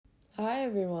Hi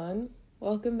everyone,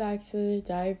 welcome back to the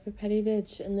Dive of a Petty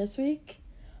Bitch, and this week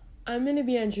I'm going to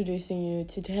be introducing you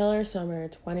to Taylor Summer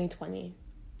 2020.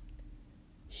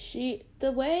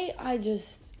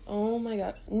 Oh my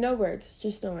god, no words,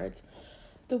 just no words.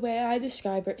 The way I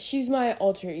describe her, she's my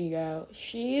alter ego.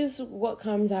 She's what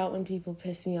comes out when people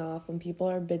piss me off, when people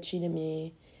are bitchy to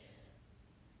me.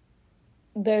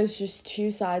 There's just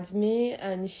two sides of me,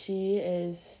 and she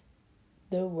is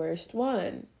the worst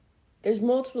one. There's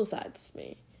multiple sides to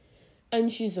me,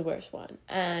 and she's the worst one.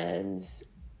 And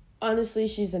honestly,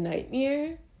 she's a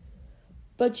nightmare,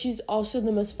 but she's also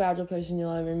the most fragile person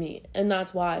you'll ever meet, and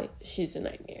that's why she's a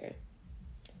nightmare.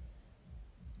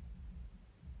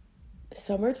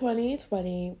 Summer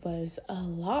 2020 was a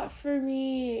lot for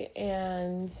me,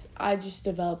 and I just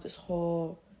developed this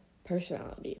whole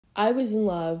personality. I was in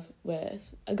love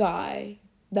with a guy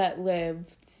that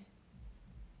lived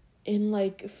in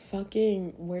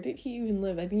where did he even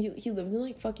live? I think he lived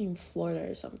in fucking Florida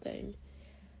or something.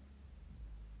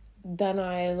 Then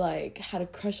I had a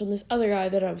crush on this other guy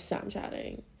that I was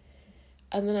Snapchatting.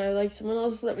 And then I liked someone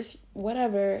else that was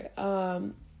whatever.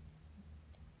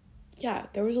 Yeah,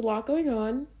 there was a lot going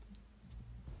on.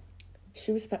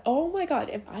 Oh my god,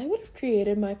 if I would have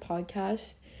created my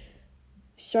podcast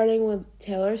starting with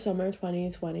Taylor Summer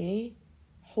 2020,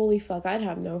 holy fuck, I'd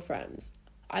have no friends.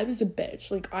 I was a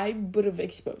bitch. I would have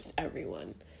exposed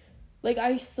everyone.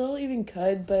 I still even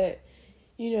could, but,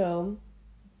 there's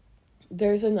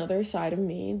another side of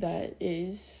me that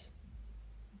is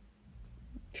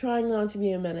trying not to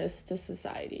be a menace to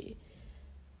society.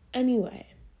 Anyway.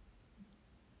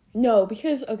 No,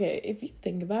 because, okay, if you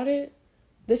think about it,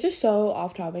 this is so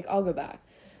off topic, I'll go back.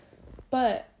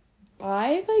 But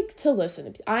I like to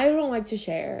listen. I don't like to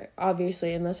share,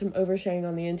 obviously, unless I'm oversharing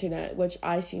on the internet, which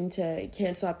I seem to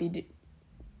not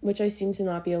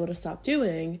be able to stop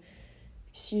doing.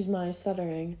 Excuse my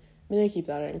stuttering. I'm gonna keep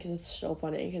that in because it's so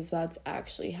funny, because that's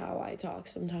actually how I talk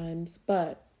sometimes.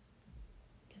 But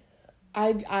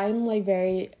I'm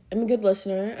a good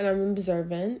listener, and I'm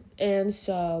observant, and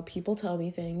so people tell me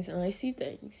things and I see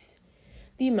things.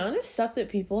 The amount of stuff that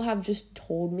people have just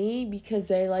told me because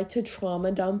they like to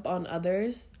trauma dump on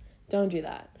others, don't do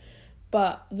that.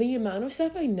 But the amount of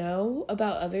stuff I know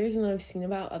about others and I've seen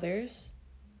about others,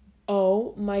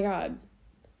 oh my god.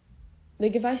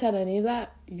 If I said any of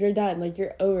that, you're done.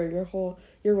 You're over.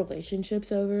 Your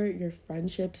relationship's over. Your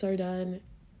friendships are done.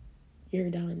 You're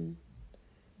done.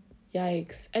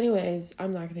 Yikes. Anyways,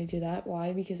 I'm not gonna do that.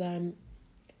 Why? Because I'm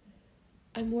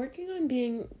working on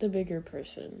being the bigger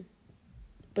person.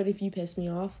 But if you piss me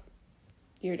off,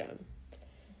 you're done.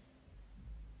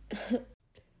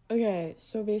 Okay,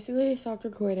 so basically I stopped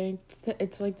recording.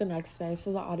 It's the next day,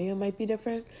 so the audio might be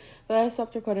different. But I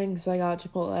stopped recording because I got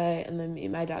Chipotle, and then me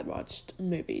and my dad watched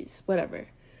movies. Whatever.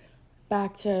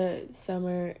 Back to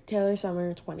Taylor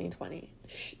Summer 2020.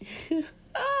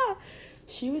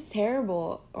 She was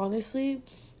terrible, honestly.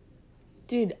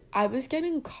 Dude, I was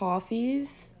getting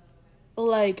coffees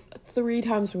 3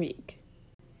 times a week.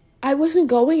 I wasn't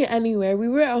going anywhere. We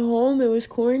were at home. It was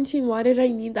quarantine. Why did I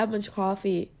need that much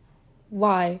coffee?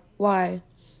 Why? I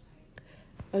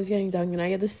was getting Dunkin'. I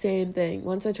get the same thing.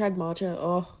 Once I tried matcha,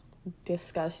 oh,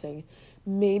 disgusting.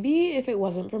 Maybe if it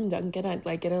wasn't from Dunkin', I'd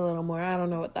like it a little more. I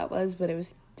don't know what that was, but it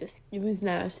was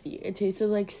nasty. It tasted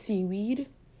like seaweed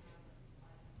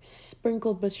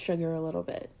sprinkled with sugar a little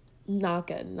bit. Not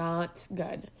good.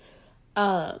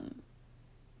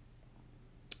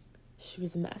 She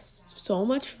was a mess. So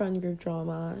much friend group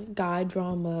drama, guy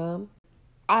drama.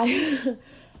 I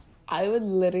would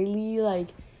literally I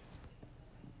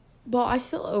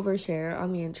still overshare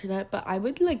on the internet, but I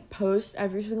would post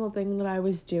every single thing that I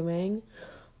was doing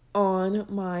on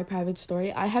my private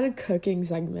story. I had a cooking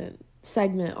segment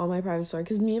on my private story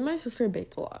because me and my sister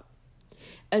baked a lot.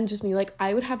 And just me,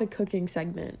 I would have a cooking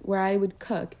segment where I would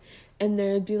cook, and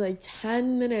there would be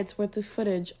 10 minutes worth of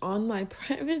footage on my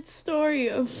private story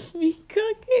of me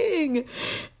cooking.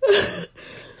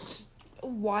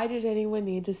 Why did anyone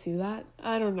need to see that?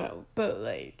 I don't know. But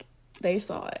they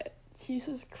saw it.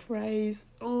 Jesus Christ.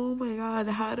 Oh my god.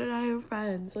 How did I have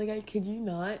friends? I kid you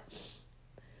not.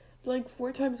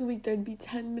 4 times a week there'd be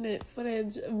 10-minute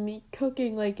footage of me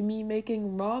cooking, me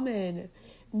making ramen,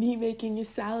 me making a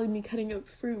salad, me cutting up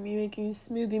fruit, me making a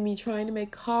smoothie, me trying to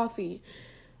make coffee,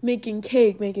 making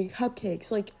cake, making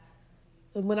cupcakes.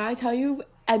 When I tell you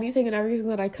anything and everything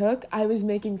that I cook, I was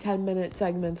making 10-minute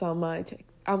segments on my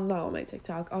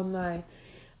TikTok, on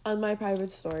my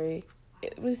private story.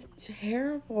 It was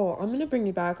terrible. I'm gonna bring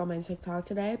you back on my TikTok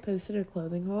today. I posted a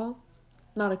clothing haul.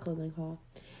 Not a clothing haul.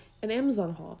 An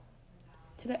Amazon haul.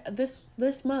 Today, this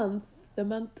month, the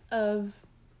month of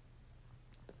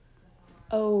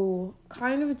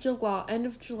kind of July, end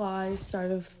of July,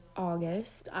 start of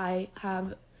August, I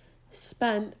have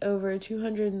spent over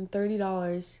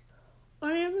 $230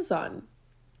 on Amazon.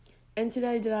 And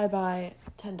today, did I buy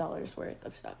 $10 worth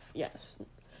of stuff? Yes.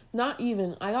 Not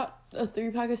even. I got a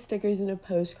 3-pack of stickers and a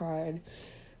postcard.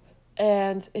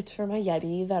 And it's for my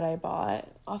Yeti that I bought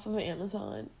off of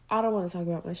Amazon. I don't want to talk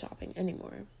about my shopping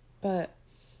anymore. But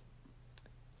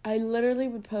I literally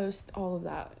would post all of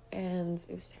that. And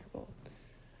it was terrible.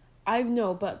 I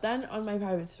know, but then on my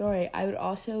private story, I would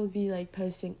also be, like,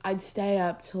 posting. I'd stay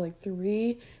up till, like,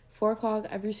 3, 4 o'clock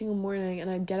every single morning,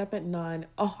 and I'd get up at 9.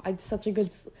 Oh, I'd such a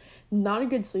good, not a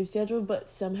good sleep schedule, but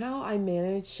somehow I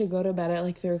managed to go to bed at,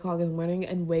 like, 3 o'clock in the morning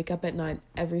and wake up at 9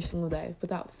 every single day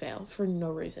without fail for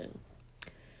no reason.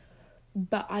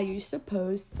 But I used to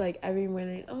post, like, every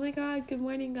morning, oh, my God, good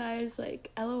morning, guys,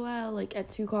 like, LOL, like, at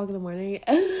 2 o'clock in the morning.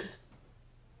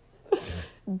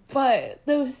 But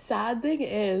the sad thing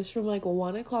is, from, like,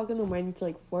 1 o'clock in the morning to,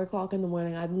 like, 4 o'clock in the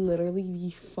morning, I'd literally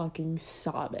be fucking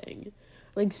sobbing.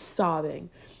 Like, sobbing.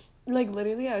 Like,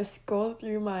 literally, I would scroll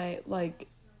through my, like,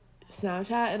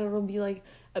 Snapchat, and it'll be, like,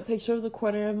 a picture of the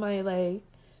corner of my, like,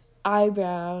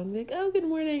 eyebrow, and, like, oh, good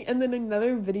morning, and then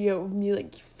another video of me,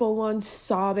 like, full-on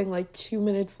sobbing, like, 2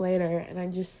 minutes later, and I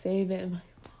just save it in my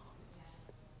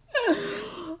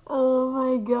oh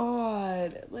my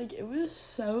God, like, it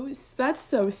was that's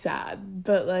so sad,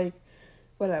 but, like,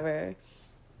 whatever.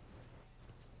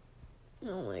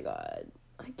 Oh my God,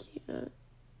 I can't.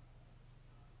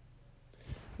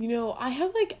 You know, I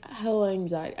have, like, hella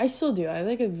anxiety. I still do. I have,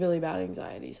 like, a really bad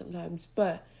anxiety sometimes,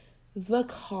 but the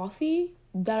coffee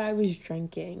that I was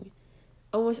drinking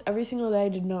almost every single day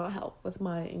did not help with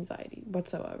my anxiety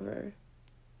whatsoever.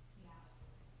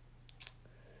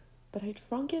 But I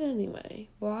drank it anyway.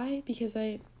 Why? Because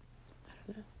I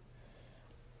don't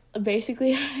know.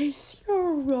 Basically, I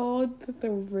scrolled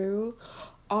through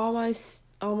all my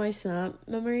Snap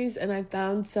memories, and I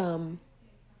found some,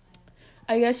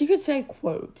 I guess you could say,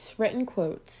 written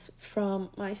quotes from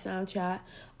my Snapchat.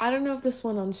 I don't know if this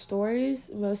went on stories.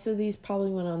 Most of these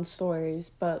probably went on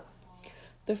stories, but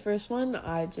the first one,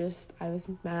 I was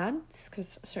mad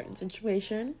because a certain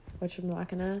situation, which I'm not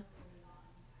gonna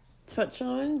touch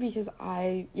on because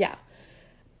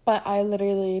but I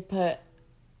literally put,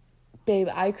 babe,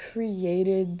 I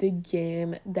created the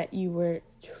game that you were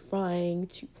trying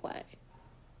to play.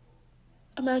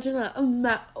 Imagine that. And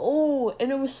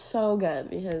it was so good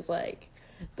because, like,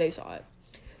 they saw it.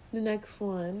 The next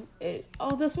one is,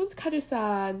 this one's kind of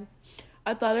sad.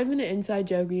 I thought of an inside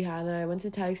joke we had, and I went to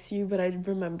text you, but I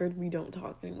remembered we don't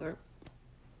talk anymore.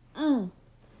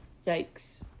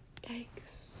 Yikes.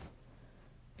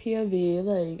 POV,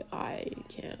 like, I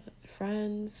can't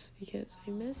friends because I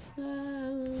miss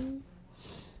them.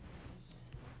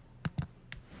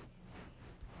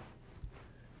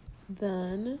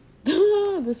 Then,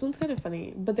 this one's kind of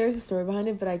funny, but there's a story behind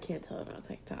it, but I can't tell it on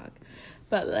TikTok.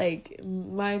 But, like,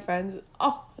 my friends,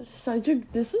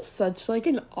 this is such, like,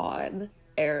 an odd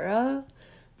era,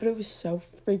 but it was so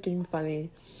freaking funny.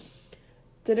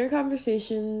 Dinner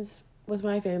conversations with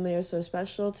my family are so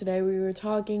special. Today we were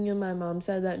talking, and my mom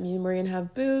said that me and Morgan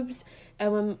have boobs,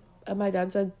 and my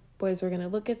dad said boys were gonna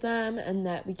look at them, and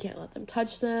that we can't let them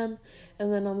touch them.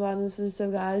 And then on the bottom, this is, so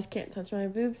guys can't touch my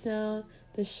boobs now.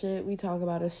 The shit we talk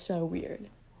about is so weird.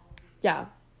 Yeah,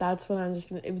 that's what I'm just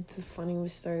gonna. It was the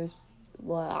funniest stories.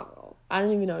 Wow, I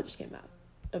don't even know what just came out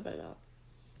of my mouth.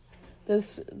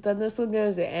 This one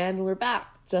goes, and we're back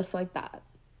just like that.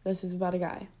 This is about a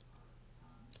guy.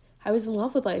 I was in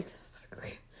love with like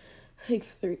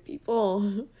 3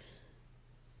 people.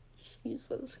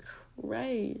 Jesus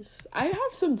Christ. I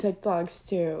have some TikToks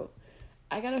too.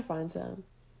 I gotta find some.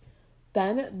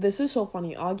 Then, this is so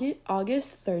funny. August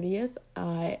 30th,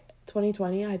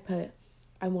 2020, I put,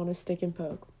 I want a stick and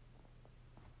poke.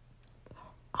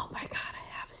 Oh my God,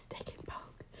 I have a stick and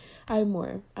poke. I have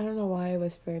more. I don't know why I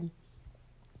whispered.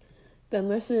 Then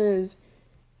this is,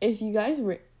 if you guys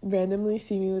randomly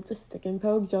see me with the stick and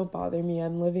poke, don't bother me.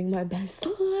 I'm living my best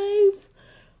life.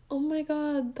 Oh my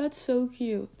God, that's so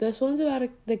cute. This one's about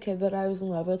the kid that I was in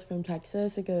love with from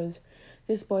Texas. It goes,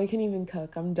 this boy can even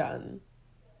cook. I'm done.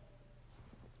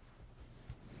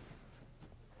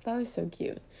 That was so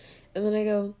cute. And then I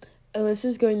go,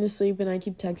 Alyssa's going to sleep, and I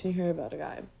keep texting her about a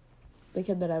guy. The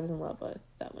kid that I was in love with.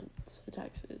 That went to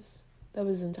Texas. That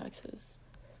was in Texas.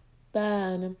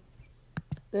 Then,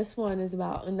 this one is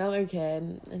about another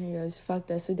kid, and he goes, fuck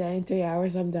this, a day in 3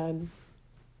 hours, I'm done.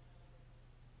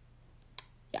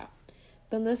 Yeah.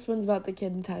 Then this one's about the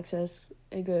kid in Texas.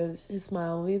 It goes, his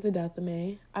smile will be the death of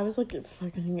me. I was, like,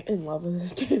 fucking in love with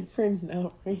this kid for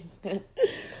no reason.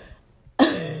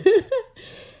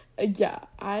 Yeah,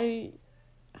 I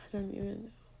don't even know.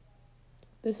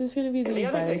 This is going to be the And the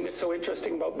advice. other thing that's so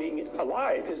interesting about being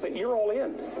alive is that you're all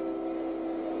in.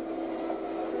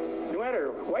 No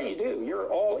matter what you do, you're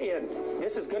all in.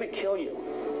 This is going to kill you.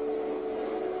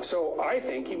 So I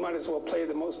think you might as well play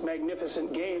the most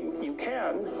magnificent game you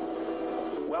can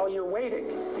while you're waiting.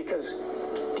 Because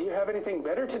do you have anything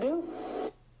better to do?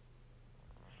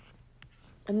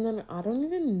 And then I don't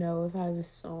even know if I have a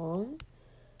song.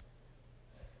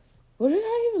 What did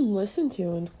I even listen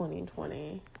to in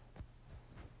 2020?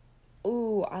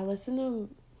 Ooh, I listened to...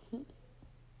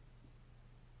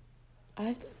 I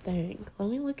have to think. Let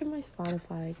me look at my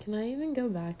Spotify. Can I even go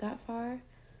back that far?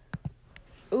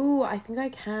 Ooh, I think I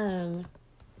can.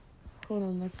 Hold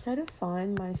on, let's try to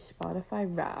find my Spotify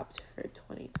Wrapped for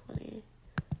 2020.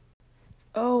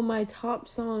 Oh, my top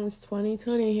songs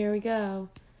 2020. Here we go.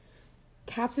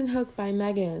 Captain Hook by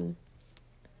Megan.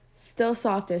 Still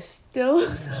Softish.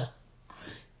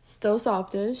 Still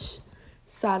Softish.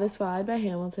 Satisfied by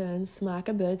Hamilton. Smack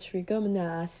a Bitch, Rico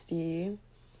Nasty.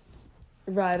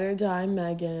 Ride or Die,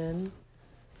 Megan.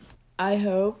 I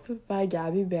Hope by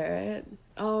Gabby Barrett.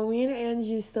 Oh, me and Angie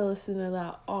used to listen to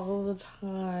that all the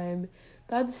time.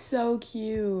 That's so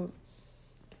cute.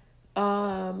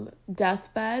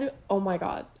 Deathbed. Oh my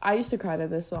god. I used to cry to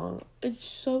this song. It's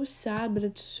so sad, but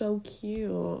it's so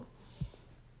cute.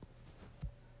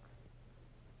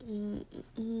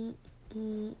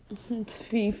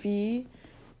 Fifi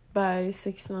by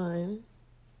 6ix9ine.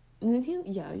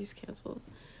 Yeah, he's canceled.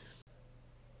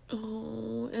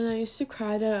 Oh, and I used to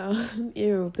cry to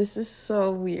ew, this is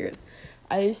so weird.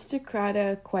 I used to cry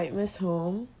to Quite Miss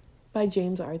Home by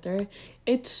James Arthur.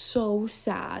 It's so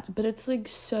sad, but it's like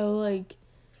so like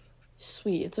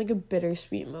sweet. It's like a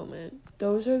bittersweet moment.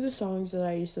 Those are the songs that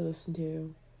I used to listen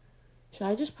to. Should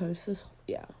I just post this?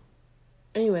 Yeah.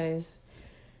 Anyways,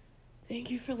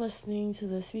 thank you for listening to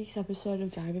this week's episode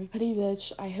of Diary of a Petty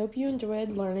Bitch. I hope you enjoyed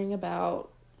learning about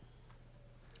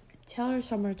Taylor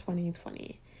Summer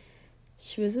 2020.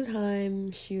 She was a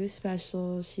time, she was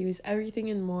special, she was everything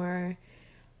and more.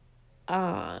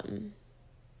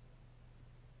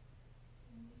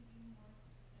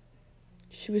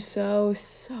 She was so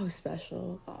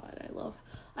special. God,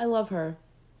 I love her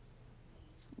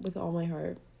with all my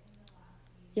heart.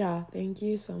 Yeah, thank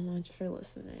you so much for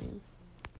listening.